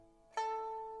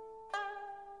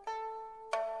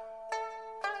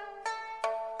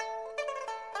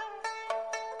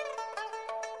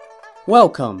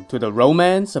Welcome to the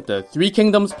Romance of the Three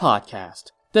Kingdoms podcast.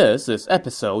 This is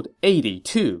episode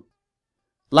 82.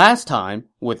 Last time,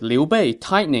 with Liu Bei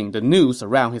tightening the noose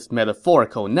around his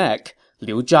metaphorical neck,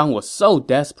 Liu Zhang was so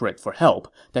desperate for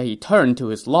help that he turned to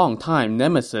his longtime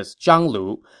nemesis Zhang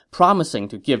Lu, promising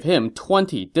to give him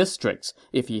 20 districts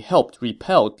if he helped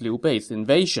repel Liu Bei's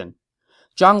invasion.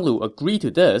 Zhang Lu agreed to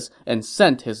this and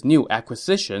sent his new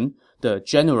acquisition, the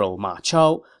general Ma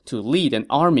Chao, to lead an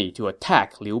army to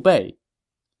attack Liu Bei.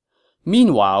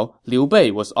 Meanwhile, Liu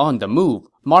Bei was on the move,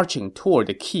 marching toward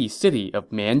the key city of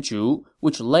Mianzhu,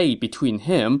 which lay between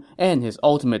him and his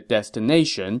ultimate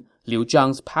destination, Liu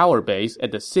Zhang's power base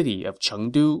at the city of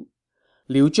Chengdu.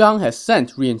 Liu Zhang had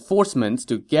sent reinforcements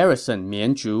to garrison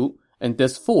Mianzhu, and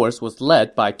this force was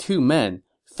led by two men,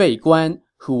 Fei Guan,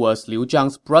 who was Liu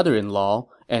Zhang's brother-in-law,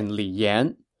 and Li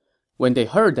Yan. When they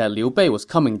heard that Liu Bei was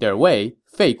coming their way,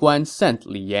 Fei Guan sent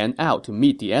Li Yan out to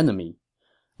meet the enemy.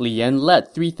 Li Yan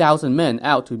led 3,000 men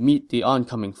out to meet the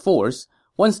oncoming force.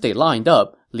 Once they lined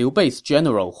up, Liu Bei's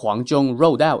general Huang Zhong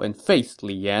rode out and faced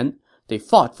Li Yan. They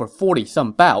fought for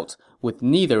 40-some bouts, with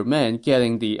neither man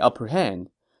getting the upper hand.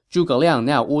 Zhuge Liang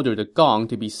now ordered the gong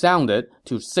to be sounded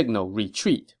to signal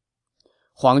retreat.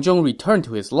 Huang Zhong returned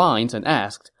to his lines and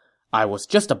asked, "I was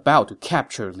just about to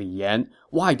capture Li Yan.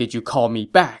 Why did you call me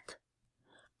back?"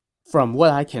 "From what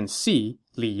I can see,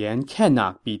 Li Yan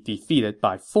cannot be defeated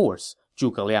by force,"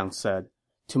 Zhuge Liang said.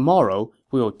 "Tomorrow,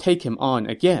 we will take him on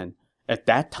again. At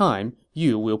that time,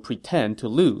 you will pretend to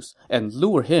lose and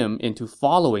lure him into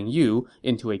following you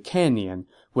into a canyon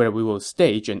where we will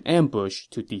stage an ambush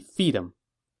to defeat him."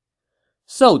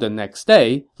 So the next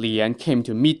day, Li Yan came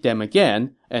to meet them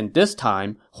again, and this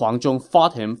time, Huang Zhong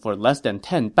fought him for less than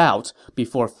 10 bouts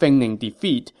before feigning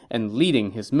defeat and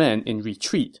leading his men in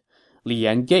retreat. Li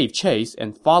Yan gave chase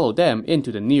and followed them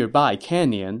into the nearby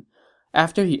canyon.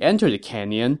 After he entered the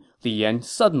canyon, Li Yan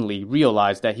suddenly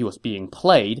realized that he was being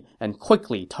played and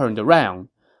quickly turned around.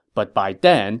 But by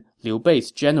then, Liu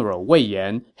Bei's general Wei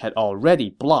Yan had already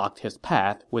blocked his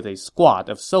path with a squad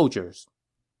of soldiers.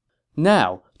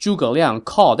 Now, Zhuge Liang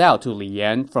called out to Li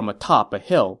Yan from atop a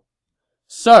hill,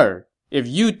 "Sir, if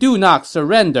you do not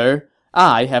surrender,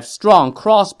 I have strong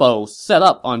crossbows set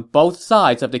up on both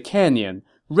sides of the canyon,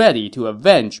 ready to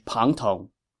avenge Pang Tong."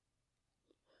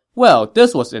 Well,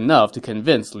 this was enough to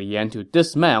convince Li Yan to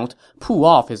dismount, pull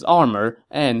off his armor,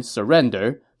 and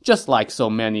surrender, just like so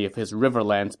many of his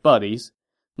Riverlands buddies.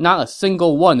 Not a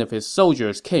single one of his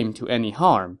soldiers came to any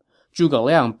harm. Zhuge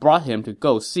Liang brought him to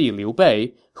go see Liu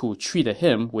Bei, who treated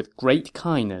him with great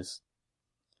kindness.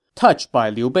 Touched by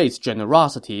Liu Bei's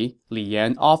generosity, Li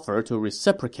Yan offered to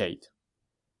reciprocate.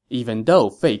 "Even though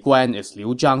Fei Guan is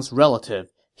Liu Zhang's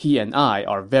relative, he and I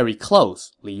are very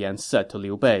close," Li Yan said to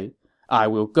Liu Bei. "I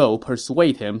will go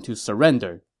persuade him to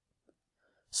surrender."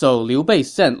 So Liu Bei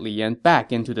sent Li Yan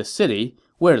back into the city,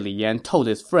 where Li Yan told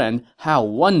his friend how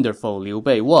wonderful Liu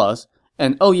Bei was,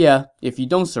 and oh yeah, if you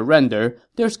don't surrender,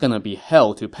 there's gonna be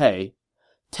hell to pay.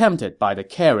 Tempted by the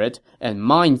carrot and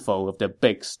mindful of the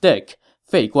big stick,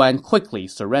 Fei Guan quickly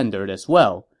surrendered as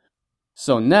well.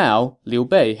 So now, Liu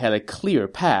Bei had a clear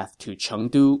path to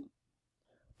Chengdu.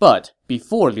 But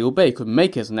before Liu Bei could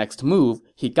make his next move,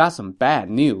 he got some bad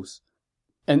news.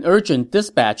 An urgent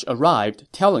dispatch arrived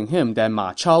telling him that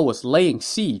Ma Chao was laying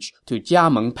siege to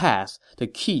Jiameng Pass, the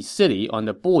key city on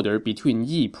the border between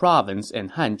Yi Province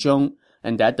and Hanzhong,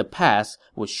 and that the pass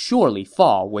would surely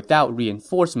fall without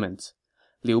reinforcements.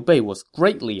 Liu Bei was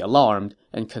greatly alarmed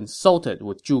and consulted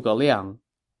with Zhuge Liang.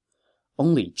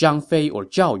 "Only Zhang Fei or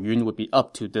Zhao Yun would be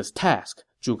up to this task,"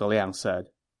 Zhuge Liang said.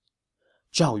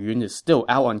 "Zhao Yun is still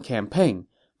out on campaign,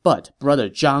 but brother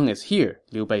Zhang is here,"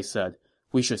 Liu Bei said.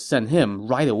 "We should send him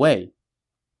right away."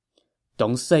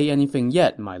 "Don't say anything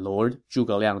yet, my lord,"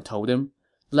 Zhuge Liang told him.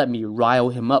 "Let me rile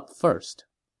him up first."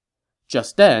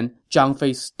 Just then, Zhang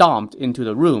Fei stomped into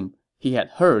the room. He had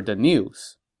heard the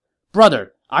news.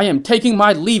 "Brother, I am taking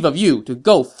my leave of you to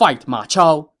go fight Ma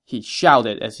Chao," he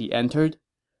shouted as he entered.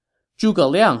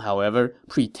 Zhuge Liang, however,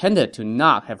 pretended to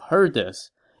not have heard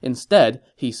this. Instead,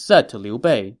 he said to Liu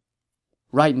Bei,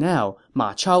 "Right now,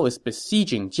 Ma Chao is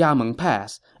besieging Jiameng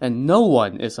Pass, and no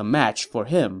one is a match for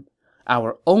him.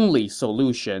 Our only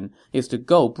solution is to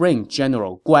go bring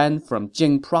General Guan from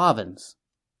Jing Province."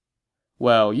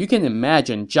 Well, you can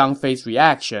imagine Zhang Fei's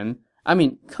reaction. I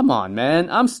mean, come on, man,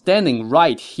 I'm standing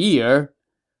right here.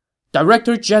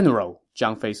 "Director General,"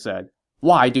 Zhang Fei said,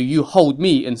 "why do you hold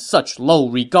me in such low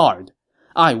regard?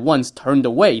 I once turned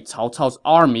away Cao Cao's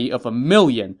army of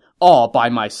 1,000,000 all by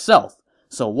myself,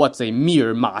 so what's a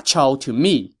mere Ma Chao to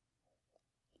me?"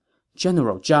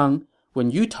 "General Zhang, when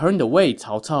you turned away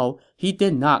Cao Cao, he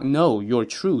did not know your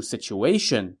true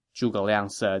situation," Zhuge Liang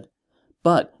said.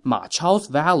 But Ma Chao's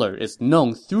valor is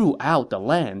known throughout the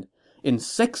land. In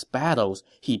 6 battles,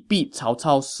 he beat Cao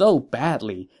Cao so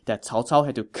badly that Cao Cao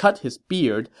had to cut his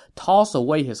beard, toss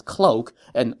away his cloak,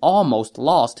 and almost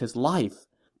lost his life.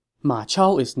 Ma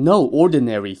Chao is no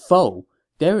ordinary foe.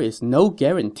 There is no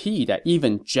guarantee that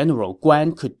even General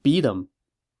Guan could beat him.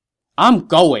 I'm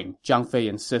going, Zhang Fei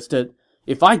insisted.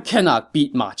 If I cannot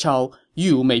beat Ma Chao,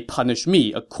 you may punish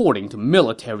me according to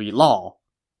military law.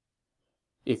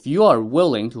 If you are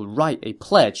willing to write a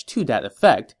pledge to that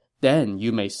effect, then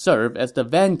you may serve as the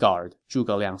vanguard,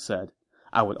 Zhuge Liang said.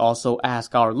 I would also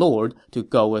ask our lord to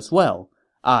go as well.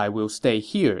 I will stay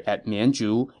here at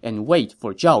Mianzhu and wait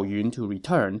for Zhao Yun to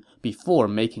return before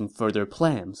making further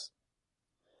plans.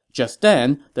 Just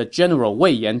then, the General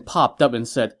Wei Yan popped up and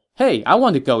said, Hey, I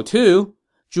want to go too.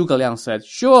 Zhuge Liang said,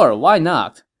 Sure, why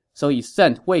not? So he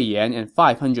sent Wei Yan and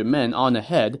 500 men on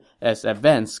ahead as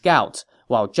advance scouts,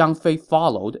 while Zhang Fei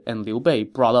followed and Liu Bei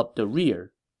brought up the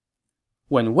rear.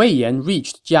 When Wei Yan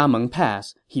reached Jiameng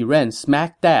Pass, he ran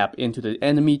smack dab into the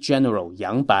enemy general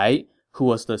Yang Bai, who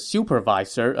was the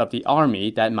supervisor of the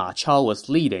army that Ma Chao was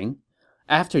leading.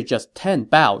 After just 10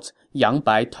 bouts, Yang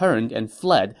Bai turned and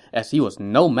fled as he was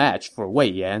no match for Wei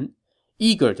Yan.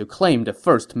 Eager to claim the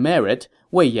first merit,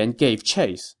 Wei Yan gave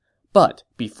chase. But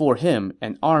before him,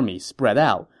 an army spread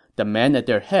out. The man at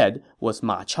their head was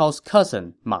Ma Chao's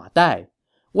cousin, Ma Dai.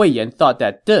 Wei Yan thought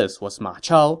that this was Ma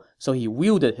Chao, so he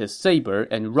wielded his saber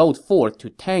and rode forth to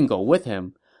tangle with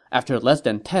him. After less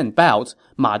than 10 bouts,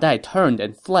 Ma Dai turned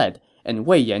and fled, and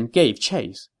Wei Yan gave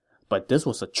chase. But this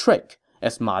was a trick,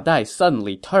 as Ma Dai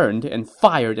suddenly turned and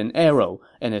fired an arrow,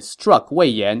 and it struck Wei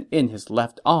Yan in his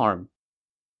left arm.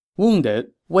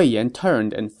 Wounded, Wei Yan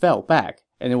turned and fell back,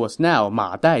 and it was now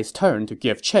Ma Dai's turn to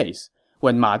give chase.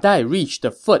 When Ma Dai reached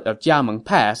the foot of Jiameng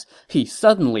Pass, he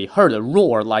suddenly heard a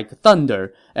roar like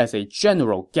thunder as a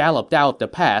general galloped out of the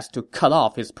pass to cut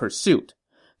off his pursuit.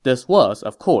 This was,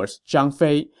 of course, Zhang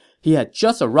Fei. He had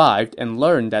just arrived and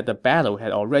learned that the battle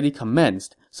had already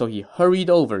commenced, so he hurried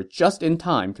over just in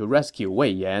time to rescue Wei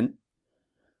Yan.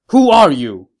 Who are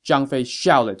you? Zhang Fei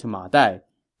shouted to Ma Dai.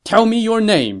 Tell me your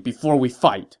name before we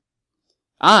fight.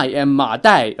 I am Ma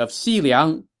Dai of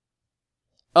Xiliang.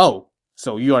 Oh,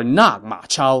 so you are not Ma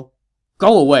Chao.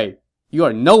 Go away. You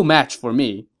are no match for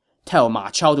me. Tell Ma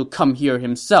Chao to come here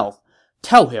himself.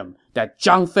 Tell him that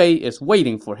Zhang Fei is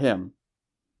waiting for him.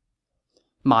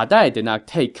 Ma Dai did not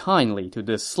take kindly to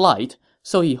this slight,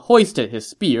 so he hoisted his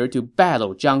spear to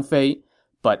battle Zhang Fei.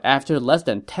 But after less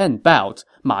than 10 bouts,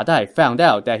 Ma Dai found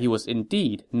out that he was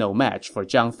indeed no match for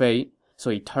Zhang Fei,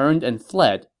 so he turned and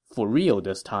fled, for real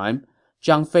this time.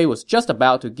 Zhang Fei was just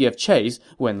about to give chase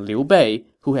when Liu Bei,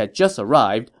 who had just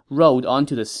arrived, rode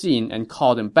onto the scene and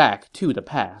called him back to the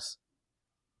pass.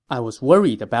 I was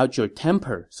worried about your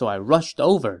temper, so I rushed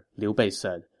over, Liu Bei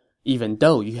said. Even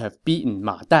though you have beaten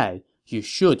Ma Dai, you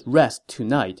should rest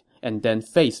tonight and then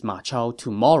face Ma Chao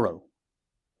tomorrow.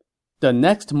 The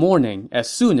next morning, as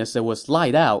soon as it was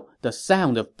light out, the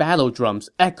sound of battle drums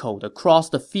echoed across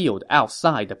the field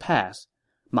outside the pass.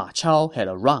 Ma Chao had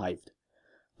arrived.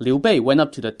 Liu Bei went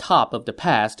up to the top of the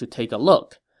pass to take a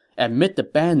look. Amid the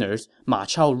banners, Ma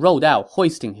Chao rode out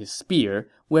hoisting his spear,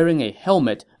 wearing a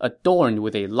helmet adorned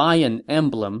with a lion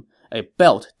emblem, a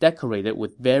belt decorated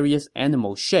with various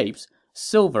animal shapes,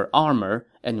 silver armor,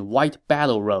 and white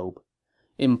battle robe.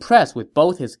 Impressed with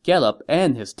both his getup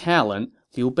and his talent,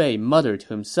 Liu Bei muttered to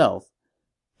himself,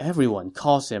 Everyone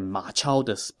calls him Ma Chao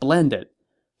the Splendid.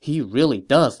 He really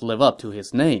does live up to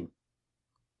his name.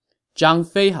 Zhang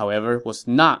Fei, however, was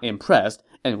not impressed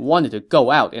and wanted to go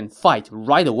out and fight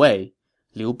right away.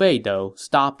 Liu Bei, though,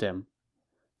 stopped him.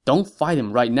 Don't fight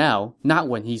him right now, not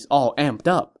when he's all amped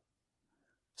up.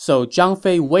 So Zhang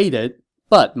Fei waited,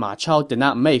 but Ma Chao did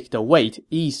not make the wait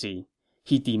easy.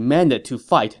 He demanded to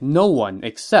fight no one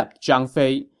except Zhang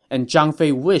Fei, and Zhang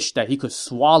Fei wished that he could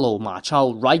swallow Ma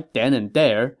Chao right then and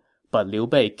there, but Liu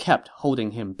Bei kept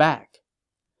holding him back.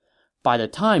 By the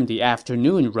time the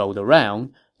afternoon rolled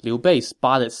around, Liu Bei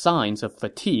spotted signs of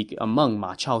fatigue among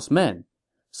Ma Chao's men.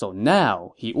 So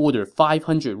now he ordered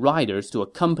 500 riders to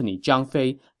accompany Zhang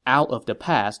Fei out of the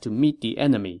pass to meet the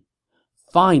enemy.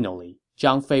 Finally,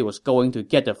 Zhang Fei was going to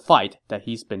get the fight that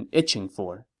he's been itching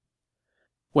for.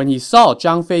 When he saw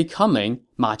Zhang Fei coming,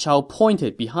 Ma Chao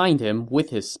pointed behind him with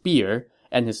his spear,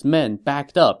 and his men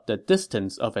backed up the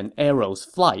distance of an arrow's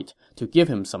flight to give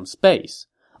him some space.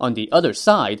 On the other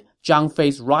side, Zhang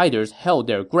Fei's riders held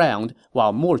their ground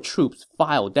while more troops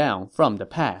filed down from the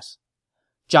pass.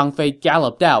 Zhang Fei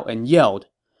galloped out and yelled,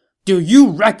 Do you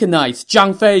recognize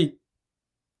Zhang Fei?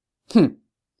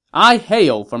 I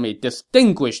hail from a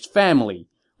distinguished family.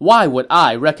 Why would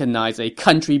I recognize a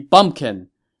country bumpkin?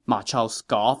 Ma Chao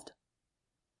scoffed.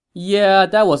 Yeah,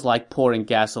 that was like pouring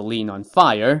gasoline on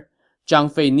fire.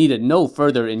 Zhang Fei needed no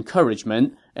further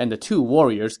encouragement, and the two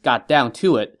warriors got down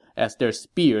to it as their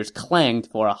spears clanged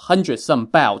for 100-some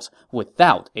bouts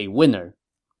without a winner.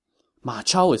 Ma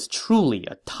Chao is truly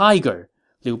a tiger,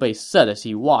 Liu Bei said as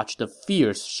he watched the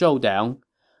fierce showdown.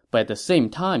 But at the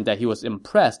same time that he was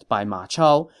impressed by Ma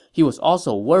Chao, he was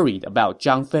also worried about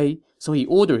Zhang Fei, so he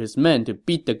ordered his men to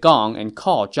beat the gong and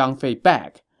call Zhang Fei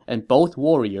back, and both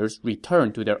warriors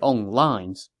returned to their own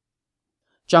lines.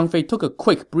 Zhang Fei took a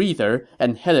quick breather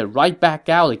and headed right back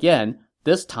out again,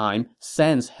 this time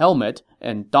sans helmet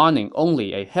and donning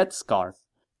only a headscarf.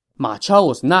 Ma Chao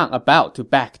was not about to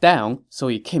back down, so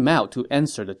he came out to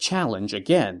answer the challenge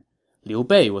again. Liu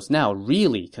Bei was now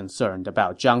really concerned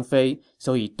about Zhang Fei,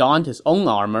 so he donned his own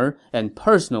armor and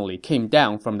personally came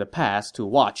down from the pass to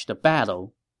watch the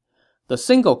battle. The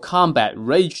single combat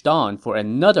raged on for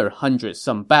another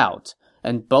 100-some bouts,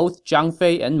 and both Zhang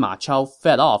Fei and Ma Chao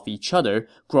fed off each other,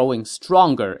 growing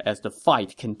stronger as the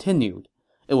fight continued.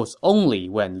 It was only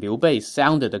when Liu Bei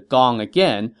sounded the gong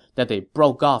again that they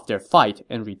broke off their fight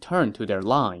and returned to their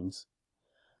lines.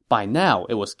 By now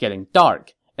it was getting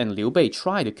dark, and Liu Bei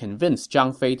tried to convince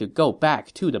Zhang Fei to go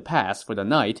back to the pass for the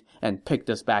night and pick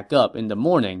this back up in the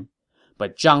morning.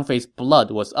 But Zhang Fei's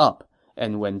blood was up,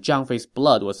 and when Zhang Fei's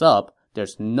blood was up,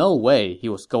 there's no way he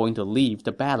was going to leave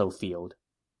the battlefield.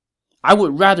 I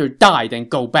would rather die than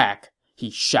go back, he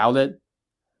shouted.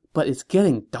 But it's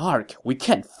getting dark. We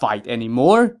can't fight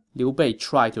anymore, Liu Bei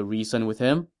tried to reason with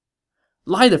him.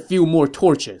 Light a few more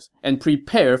torches and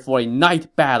prepare for a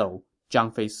night battle,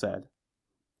 Zhang Fei said.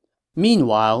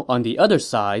 Meanwhile, on the other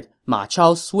side, Ma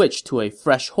Chao switched to a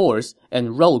fresh horse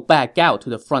and rode back out to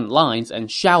the front lines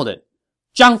and shouted,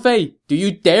 Zhang Fei, do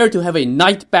you dare to have a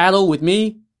night battle with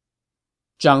me?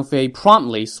 Zhang Fei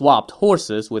promptly swapped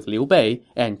horses with Liu Bei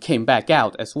and came back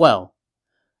out as well.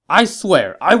 I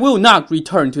swear I will not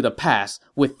return to the pass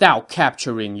without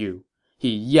capturing you, he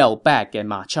yelled back at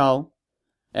Ma Chao.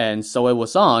 And so it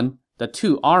was on. The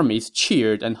two armies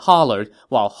cheered and hollered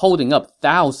while holding up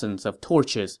thousands of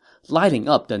torches, lighting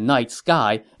up the night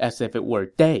sky as if it were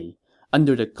day.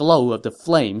 Under the glow of the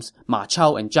flames, Ma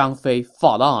Chao and Zhang Fei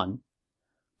fought on.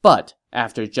 But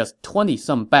after just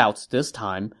 20-some bouts this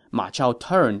time, Ma Chao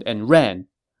turned and ran.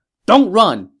 Don't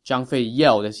run, Zhang Fei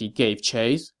yelled as he gave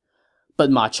chase. But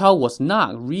Ma Chao was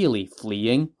not really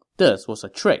fleeing. This was a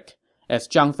trick. As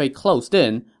Zhang Fei closed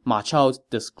in, Ma Chao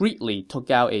discreetly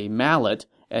took out a mallet,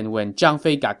 and when Zhang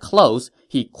Fei got close,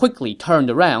 he quickly turned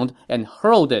around and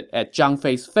hurled it at Zhang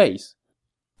Fei's face.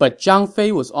 But Zhang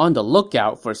Fei was on the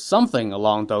lookout for something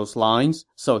along those lines,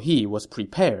 so he was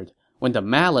prepared. When the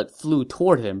mallet flew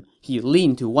toward him, he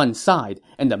leaned to one side,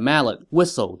 and the mallet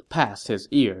whistled past his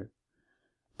ear.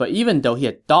 But even though he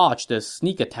had dodged this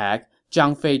sneak attack,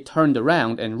 Zhang Fei turned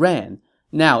around and ran.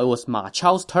 Now it was Ma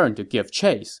Chao's turn to give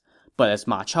chase. But as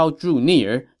Ma Chao drew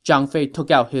near, Zhang Fei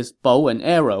took out his bow and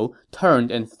arrow,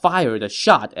 turned and fired a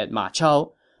shot at Ma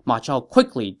Chao. Ma Chao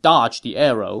quickly dodged the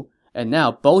arrow, and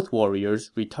now both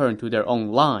warriors returned to their own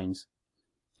lines.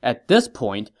 At this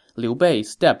point, Liu Bei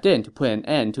stepped in to put an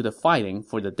end to the fighting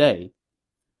for the day.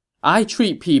 I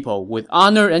treat people with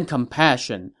honor and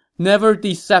compassion, never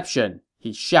deception,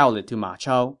 he shouted to Ma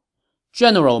Chao.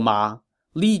 General Ma,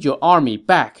 lead your army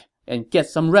back and get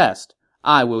some rest.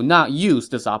 I will not use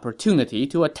this opportunity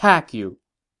to attack you.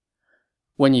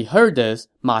 When he heard this,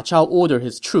 Ma Chao ordered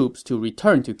his troops to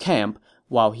return to camp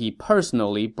while he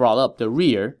personally brought up the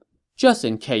rear, just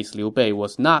in case Liu Bei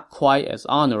was not quite as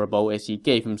honorable as he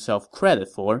gave himself credit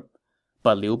for.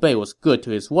 But Liu Bei was good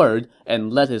to his word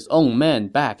and led his own men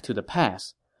back to the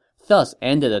pass. Thus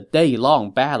ended a day-long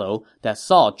battle that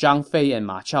saw Zhang Fei and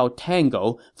Ma Chao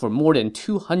tango for more than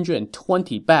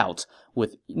 220 bouts,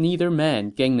 with neither man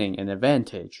gaining an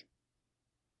advantage.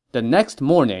 The next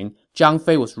morning, Zhang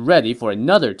Fei was ready for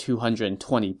another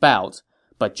 220 bouts,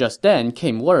 but just then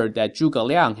came word that Zhuge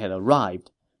Liang had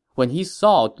arrived. When he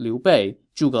saw Liu Bei,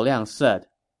 Zhuge Liang said,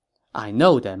 I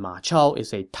know that Ma Chao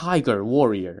is a tiger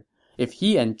warrior. If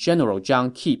he and General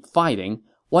Zhang keep fighting,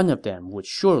 one of them would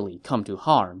surely come to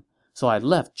harm. So I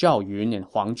left Zhao Yun and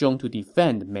Huang Zhong to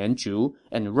defend Mianzhu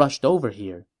and rushed over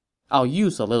here. I'll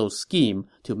use a little scheme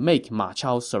to make Ma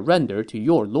Chao surrender to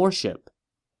your lordship.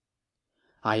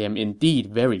 I am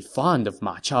indeed very fond of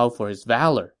Ma Chao for his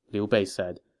valor, Liu Bei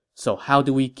said. So how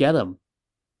do we get him?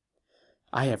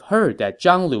 I have heard that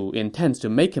Zhang Lu intends to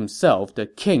make himself the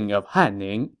king of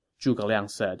Hanning, Zhuge Liang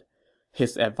said.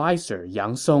 His adviser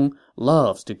Yang Song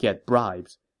loves to get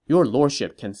bribes. Your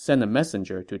lordship can send a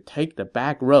messenger to take the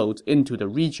back roads into the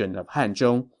region of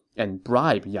Hanzhong, and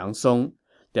bribe Yang Song.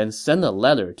 Then send a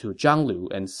letter to Zhang Lu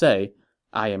and say,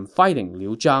 I am fighting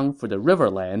Liu Zhang for the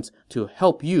Riverlands to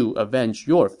help you avenge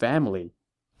your family.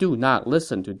 Do not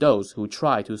listen to those who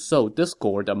try to sow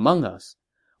discord among us.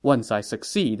 Once I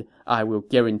succeed, I will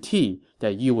guarantee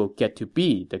that you will get to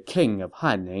be the king of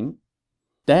Hanning.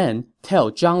 Then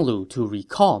tell Zhang Lu to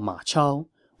recall Ma Chao.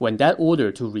 When that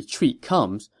order to retreat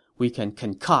comes, we can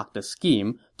concoct a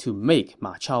scheme to make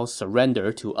Ma Chao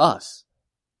surrender to us.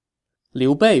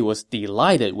 Liu Bei was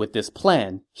delighted with this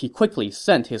plan. He quickly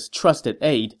sent his trusted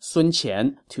aide Sun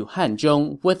Qian to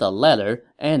Hanzhong with a letter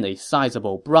and a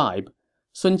sizable bribe.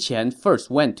 Sun Qian first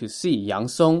went to see Yang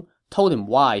Song, told him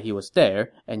why he was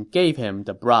there, and gave him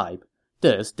the bribe.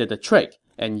 This did the trick,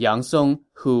 and Yang Song,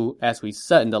 who, as we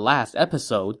said in the last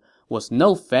episode, was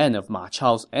no fan of Ma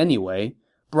Chao's anyway,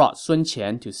 brought Sun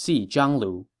Qian to see Zhang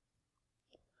Lu.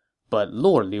 But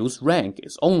Lord Liu's rank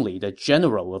is only the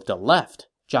general of the left,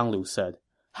 Zhang Lu said.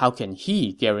 How can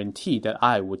he guarantee that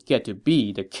I would get to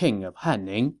be the king of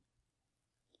Hanning?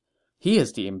 He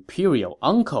is the imperial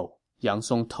uncle, Yang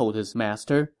Song told his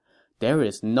master. There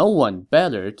is no one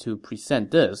better to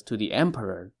present this to the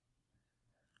emperor.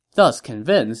 Thus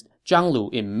convinced, Zhang Lu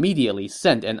immediately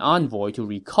sent an envoy to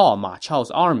recall Ma Chao's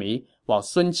army, while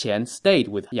Sun Qian stayed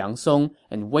with Yang Song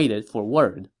and waited for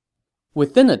word.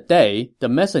 Within a day, the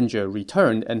messenger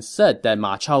returned and said that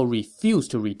Ma Chao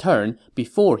refused to return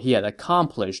before he had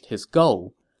accomplished his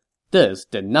goal. This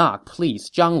did not please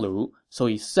Zhang Lu, so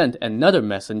he sent another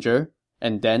messenger,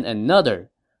 and then another,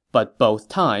 but both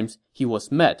times he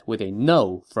was met with a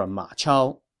no from Ma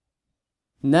Chao.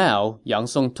 Now, Yang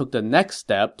Song took the next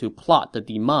step to plot the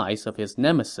demise of his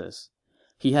nemesis.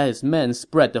 He had his men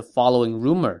spread the following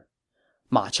rumor.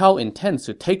 Ma Chao intends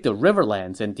to take the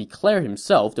Riverlands and declare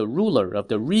himself the ruler of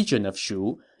the region of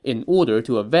Shu in order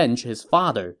to avenge his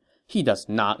father. He does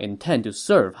not intend to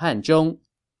serve Hanzhong.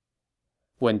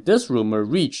 When this rumor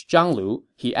reached Zhang Lu,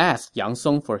 he asked Yang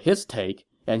Song for his take,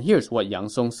 and here's what Yang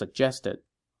Song suggested.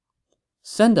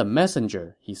 Send a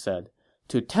messenger, he said,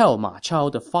 to tell Ma Chao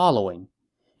the following.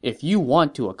 If you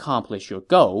want to accomplish your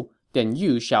goal, then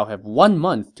you shall have 1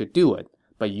 month to do it,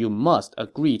 but you must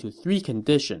agree to 3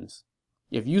 conditions.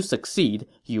 If you succeed,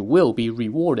 you will be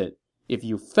rewarded. If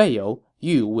you fail,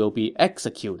 you will be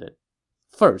executed.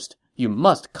 First, you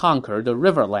must conquer the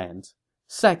Riverlands.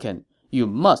 Second, you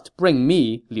must bring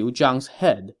me Liu Zhang's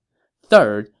head.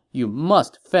 Third, you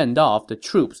must fend off the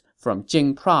troops from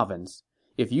Jing province.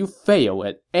 If you fail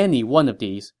at any one of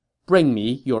these, bring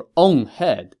me your own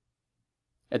head.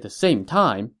 At the same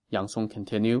time, Yang Song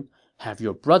continued, have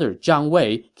your brother Zhang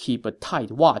Wei keep a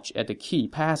tight watch at the key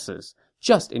passes,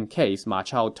 just in case Ma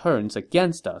Chao turns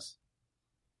against us.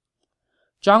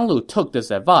 Zhang Lu took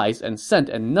this advice and sent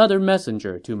another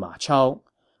messenger to Ma Chao.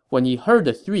 When he heard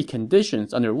the 3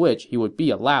 conditions under which he would be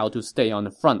allowed to stay on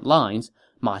the front lines,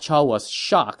 Ma Chao was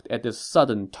shocked at this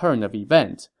sudden turn of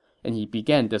events, and he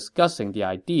began discussing the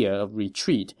idea of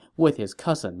retreat with his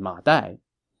cousin Ma Dai.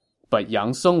 But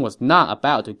Yang Song was not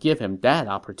about to give him that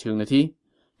opportunity.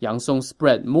 Yang Song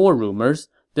spread more rumors,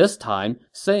 this time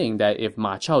saying that if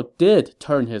Ma Chao did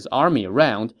turn his army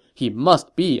around, he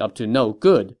must be up to no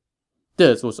good.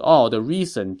 This was all the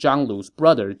reason Zhang Lu's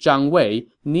brother Zhang Wei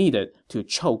needed to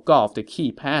choke off the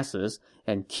key passes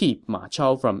and keep Ma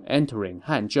Chao from entering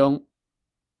Hanzhong.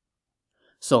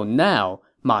 So now,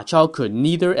 Ma Chao could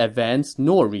neither advance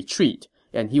nor retreat,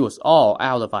 and he was all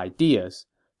out of ideas.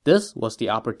 This was the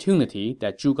opportunity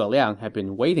that Zhuge Liang had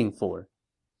been waiting for.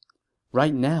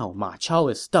 Right now, Ma Chao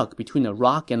is stuck between a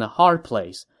rock and a hard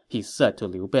place, he said to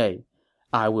Liu Bei.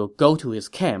 I will go to his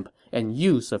camp and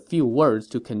use a few words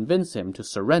to convince him to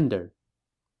surrender.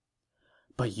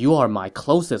 But you are my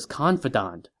closest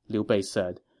confidant, Liu Bei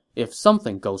said. If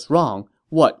something goes wrong,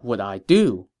 what would I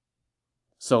do?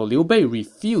 So Liu Bei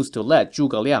refused to let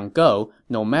Zhuge Liang go,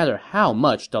 no matter how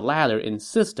much the latter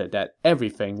insisted that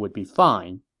everything would be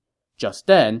fine. Just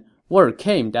then, word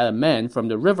came that a man from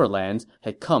the Riverlands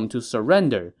had come to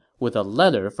surrender, with a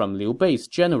letter from Liu Bei's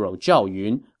general Zhao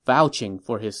Yun vouching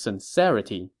for his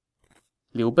sincerity.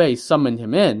 Liu Bei summoned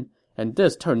him in, and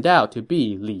this turned out to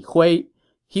be Li Hui.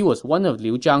 He was one of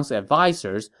Liu Zhang's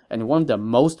advisors and one of the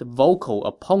most vocal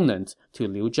opponents to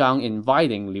Liu Zhang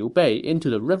inviting Liu Bei into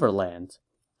the Riverlands.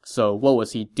 So what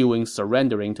was he doing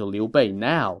surrendering to Liu Bei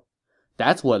now?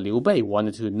 That's what Liu Bei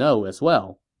wanted to know as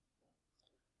well.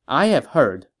 I have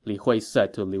heard, Li Hui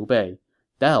said to Liu Bei,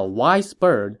 that a wise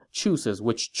bird chooses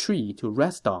which tree to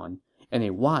rest on, and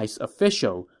a wise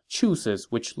official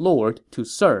chooses which lord to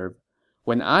serve.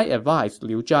 When I advised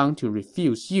Liu Zhang to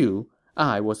refuse you,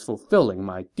 I was fulfilling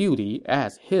my duty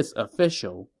as his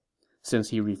official. Since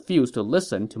he refused to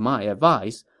listen to my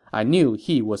advice, I knew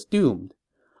he was doomed.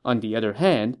 On the other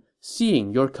hand,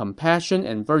 seeing your compassion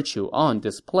and virtue on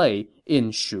display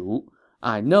in Shu,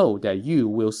 I know that you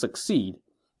will succeed.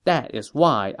 That is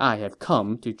why I have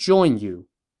come to join you."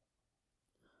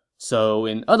 So,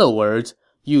 in other words,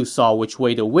 you saw which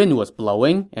way the wind was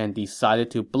blowing and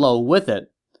decided to blow with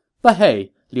it. But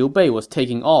hey, Liu Bei was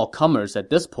taking all comers at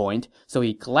this point, so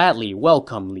he gladly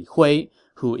welcomed Li Hui,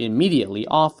 who immediately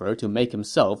offered to make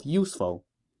himself useful.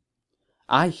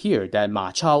 "I hear that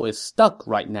Ma Chao is stuck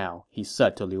right now," he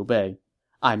said to Liu Bei.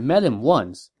 "I met him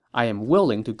once. I am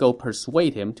willing to go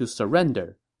persuade him to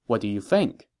surrender. What do you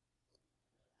think?"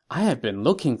 "I have been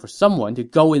looking for someone to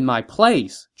go in my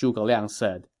place," Zhuge Liang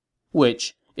said.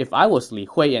 Which, if I was Li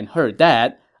Hui and heard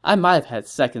that, I might have had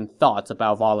second thoughts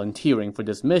about volunteering for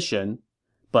this mission.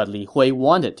 But Li Hui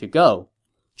wanted to go.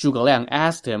 Zhuge Liang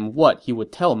asked him what he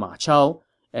would tell Ma Chao,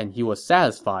 and he was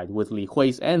satisfied with Li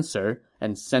Hui's answer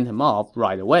and sent him off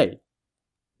right away.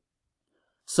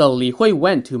 So Li Hui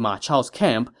went to Ma Chao's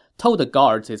camp, told the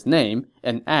guards his name,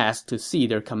 and asked to see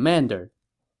their commander.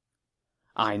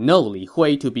 "I know Li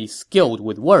Hui to be skilled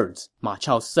with words," Ma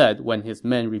Chao said when his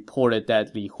men reported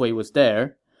that Li Hui was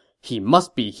there. "He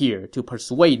must be here to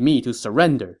persuade me to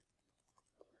surrender."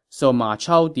 So Ma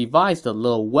Chao devised a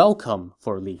little welcome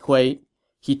for Li Hui.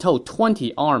 He told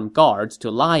 20 armed guards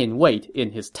to lie in wait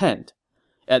in his tent.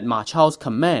 At Ma Chao's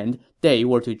command, they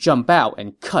were to jump out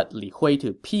and cut Li Hui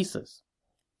to pieces.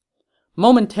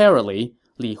 Momentarily,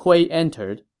 Li Hui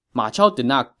entered. Ma Chao did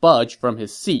not budge from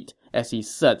his seat as he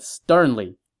said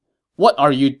sternly, "What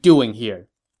are you doing here?"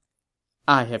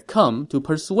 "I have come to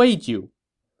persuade you."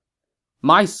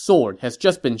 "My sword has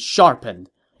just been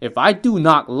sharpened. If I do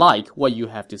not like what you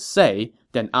have to say,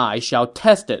 then I shall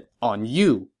test it on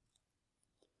you."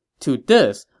 To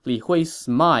this, Li Hui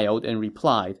smiled and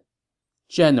replied,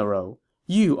 "General,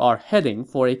 you are heading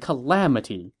for a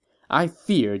calamity. I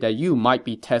fear that you might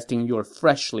be testing your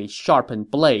freshly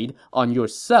sharpened blade on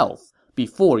yourself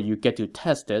before you get to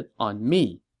test it on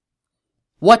me."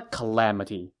 "What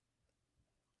calamity?"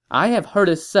 "I have heard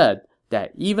it said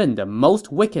that even the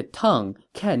most wicked tongue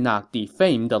cannot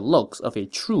defame the looks of a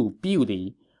true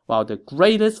beauty, while the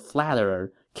greatest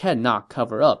flatterer cannot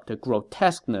cover up the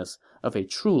grotesqueness of a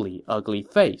truly ugly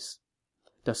face.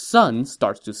 The sun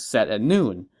starts to set at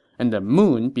noon, and the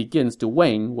moon begins to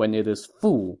wane when it is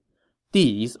full.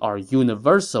 These are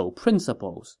universal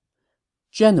principles.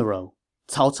 General,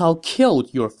 Cao Cao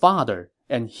killed your father,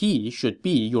 and he should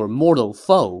be your mortal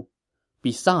foe.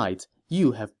 Besides,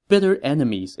 you have bitter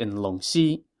enemies in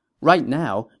Longxi. Right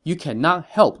now, you cannot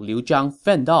help Liu Zhang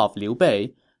fend off Liu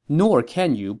Bei, nor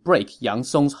can you break Yang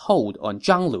Song's hold on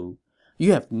Zhang Lu.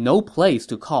 You have no place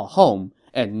to call home,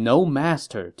 and no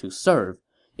master to serve.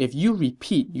 If you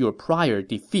repeat your prior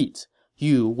defeats,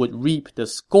 you would reap the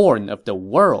scorn of the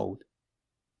world."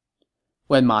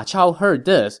 When Ma Chao heard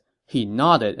this, he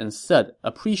nodded and said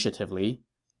appreciatively,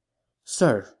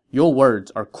 "Sir, your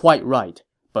words are quite right,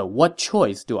 but what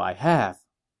choice do I have?"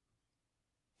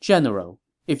 "General,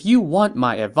 if you want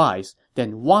my advice,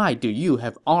 then why do you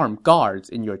have armed guards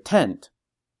in your tent?"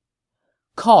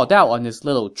 Called out on his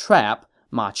little trap,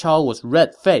 Ma Chao was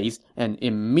red-faced and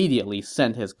immediately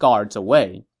sent his guards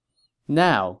away.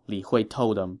 Now, Li Hui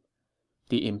told him,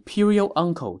 "The imperial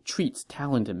uncle treats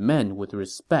talented men with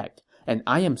respect, and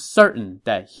I am certain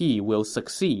that he will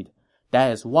succeed.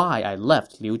 That is why I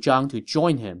left Liu Zhang to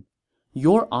join him.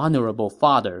 Your honorable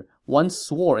father once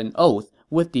swore an oath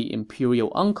with the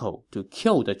imperial uncle to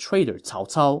kill the traitor Cao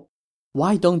Cao.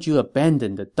 Why don't you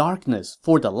abandon the darkness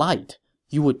for the light?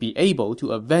 You would be able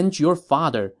to avenge your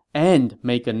father and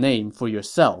make a name for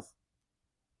yourself."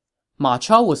 Ma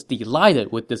Chao was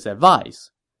delighted with this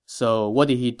advice. So what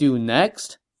did he do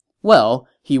next? Well,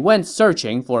 he went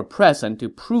searching for a present to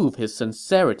prove his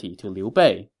sincerity to Liu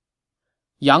Bei.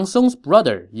 Yang Song's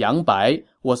brother, Yang Bai,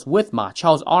 was with Ma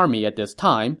Chao's army at this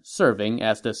time, serving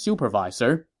as the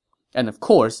supervisor. And of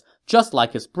course, just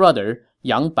like his brother,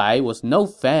 Yang Bai was no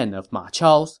fan of Ma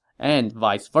Chao's, and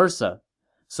vice versa.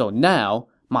 So now,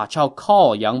 Ma Chao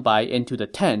called Yang Bai into the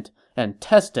tent and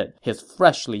tested his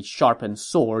freshly sharpened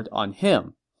sword on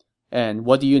him. And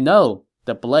what do you know?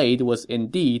 The blade was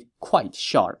indeed quite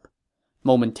sharp.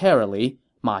 Momentarily,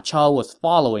 Ma Chao was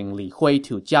following Li Hui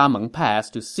to Jiameng Pass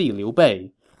to see Liu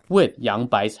Bei, with Yang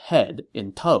Bai's head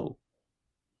in tow.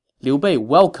 Liu Bei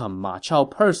welcomed Ma Chao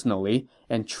personally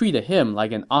and treated him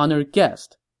like an honored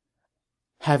guest.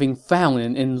 "Having found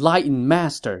an enlightened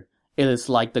master, it is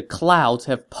like the clouds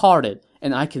have parted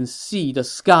and I can see the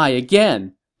sky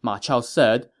again," Ma Chao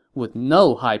said, with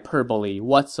no hyperbole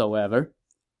whatsoever.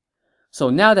 So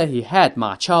now that he had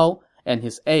Ma Chao, and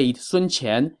his aide Sun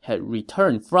Qian had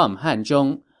returned from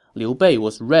Hanzhong, Liu Bei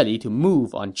was ready to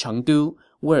move on Chengdu,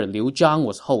 where Liu Zhang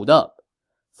was holed up.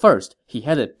 First, he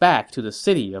headed back to the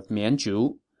city of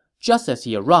Mianzhu. Just as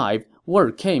he arrived,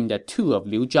 word came that 2 of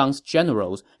Liu Zhang's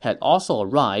generals had also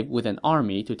arrived with an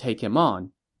army to take him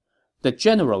on. The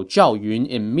general Zhao Yun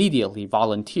immediately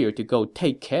volunteered to go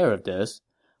take care of this.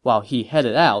 While he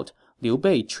headed out, Liu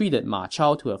Bei treated Ma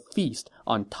Chao to a feast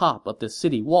on top of the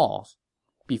city walls.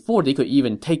 Before they could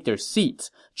even take their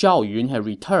seats, Zhao Yun had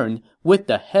returned with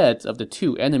the heads of the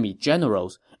 2 enemy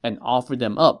generals and offered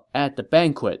them up at the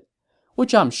banquet,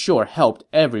 which I'm sure helped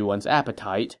everyone's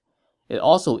appetite. It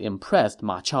also impressed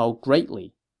Ma Chao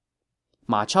greatly.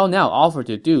 Ma Chao now offered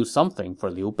to do something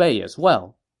for Liu Bei as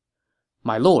well.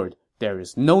 "My lord, there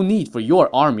is no need for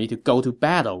your army to go to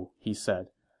battle," he said.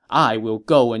 "I will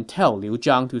go and tell Liu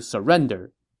Zhang to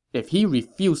surrender. If he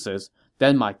refuses,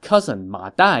 then my cousin Ma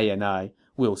Dai and I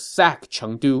will sack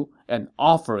Chengdu and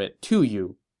offer it to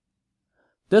you."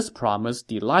 This promise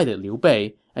delighted Liu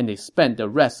Bei, and they spent the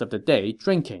rest of the day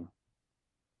drinking.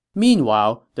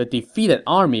 Meanwhile, the defeated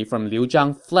army from Liu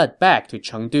Zhang fled back to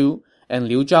Chengdu, and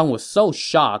Liu Zhang was so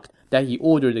shocked that he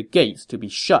ordered the gates to be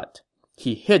shut.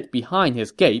 He hid behind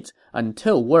his gates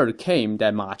until word came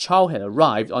that Ma Chao had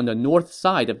arrived on the north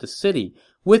side of the city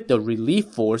with the relief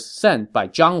force sent by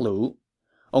Zhang Lu.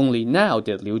 Only now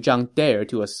did Liu Zhang dare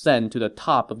to ascend to the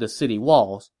top of the city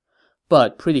walls.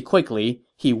 But pretty quickly,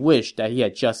 he wished that he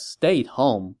had just stayed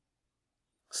home.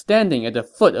 Standing at the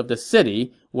foot of the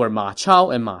city were Ma Chao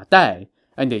and Ma Dai,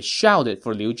 and they shouted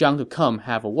for Liu Zhang to come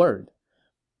have a word.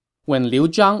 When Liu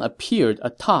Zhang appeared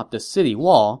atop the city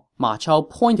wall, Ma Chao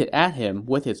pointed at him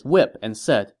with his whip and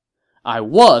said, "I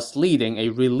was leading a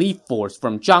relief force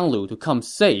from Zhang Lu to come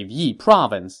save Yi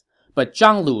province, but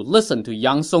Zhang Lu listened to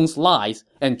Yang Song's lies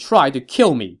and tried to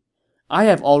kill me. I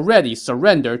have already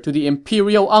surrendered to the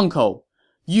imperial uncle.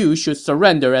 You should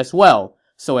surrender as well,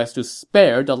 so as to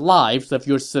spare the lives of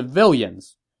your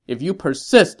civilians. If you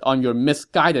persist on your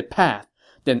misguided path,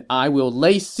 then I will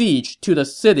lay siege to the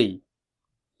city."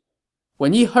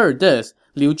 When he heard this,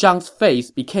 Liu Zhang's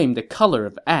face became the color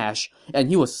of ash, and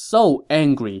he was so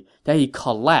angry that he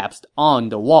collapsed on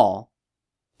the wall.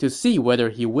 To see whether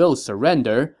he will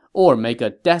surrender or make a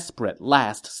desperate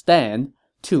last stand,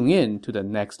 tune in to the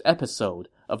next episode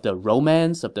of the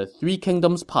Romance of the Three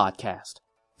Kingdoms podcast.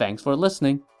 Thanks for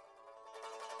listening.